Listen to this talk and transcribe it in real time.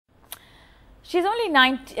She's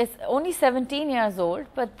only 17 years old,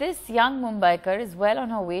 but this young Mumbaiker is well on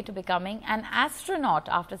her way to becoming an astronaut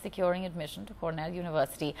after securing admission to Cornell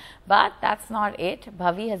University. But that's not it.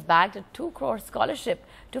 Bhavi has bagged a 2 crore scholarship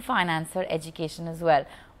to finance her education as well.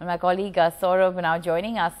 Well, my colleague Saurabh now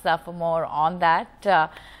joining us for more on that.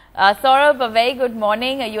 Saurabh, a very good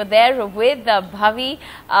morning. You're there with Bhavi.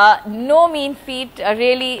 No mean feat,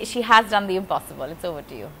 really. She has done the impossible. It's over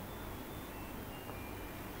to you.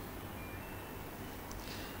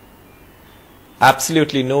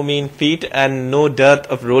 Absolutely no mean feat and no dearth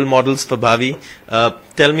of role models for Bhavi.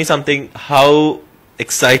 Tell me something. How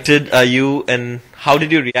excited are you, and how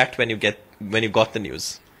did you react when you got the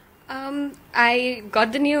news? I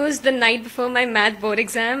got the news the night before my math board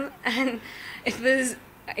exam, and it was.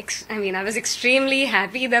 I was extremely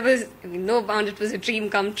happy. There was no bound. It was a dream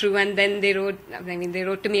come true. And then they wrote. They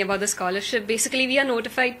wrote to me about the scholarship. Basically, we are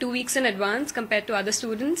notified 2 weeks in advance compared to other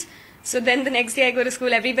students. So then the next day I go to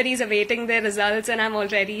school, everybody's awaiting their results, and I'm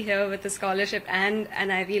already here with a scholarship and an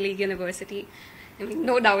Ivy League university.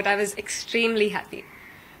 No doubt, I was extremely happy.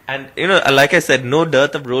 And, like I said, no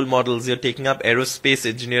dearth of role models. You're taking up aerospace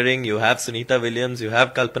engineering. You have Sunita Williams. You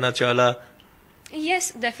have Kalpana Chawla.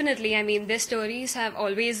 Yes, definitely. Their stories have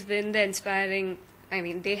always been the inspiring.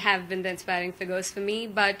 They have been the inspiring figures for me,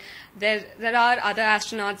 but there are other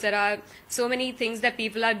astronauts. There are so many things that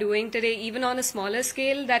people are doing today, even on a smaller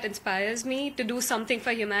scale, that inspires me to do something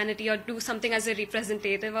for humanity or do something as a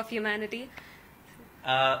representative of humanity.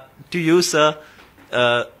 To you, sir,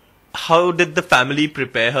 how did the family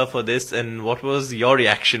prepare her for this, and what was your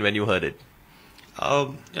reaction when you heard it?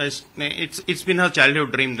 It's been her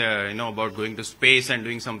childhood dream, about going to space and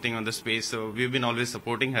doing something on the space. So we've been always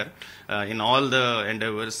supporting her in all the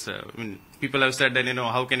endeavors. People have said that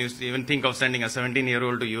how can you even think of sending a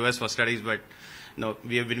 17-year-old to US for studies? But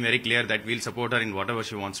we have been very clear that we'll support her in whatever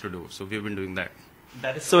she wants to do. So we've been doing that.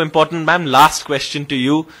 That is so important, ma'am. Last question to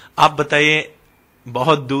you. आप बताइए,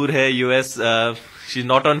 बहुत दूर है US. She's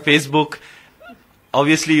not on Facebook.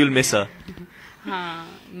 Obviously, you'll miss her. हाँ,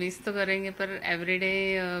 miss तो करेंगे, पर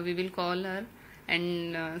everyday we will call her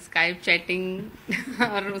and Skype chatting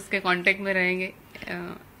और उसके कांटेक्ट में रहेंगे.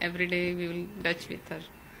 Everyday we will touch with her.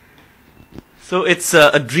 So it's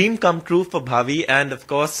a dream come true for Bhavi, and of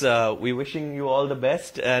course we're wishing you all the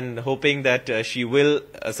best and hoping that she will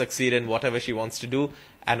succeed in whatever she wants to do.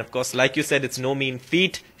 And of course, like you said, it's no mean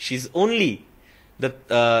feat. She's the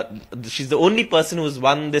only person who's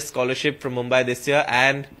won this scholarship from Mumbai this year,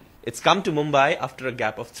 and it's come to Mumbai after a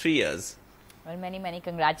gap of 3 years. Well, many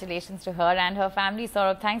congratulations to her and her family.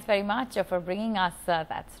 Saurabh, thanks very much for bringing us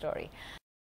that story.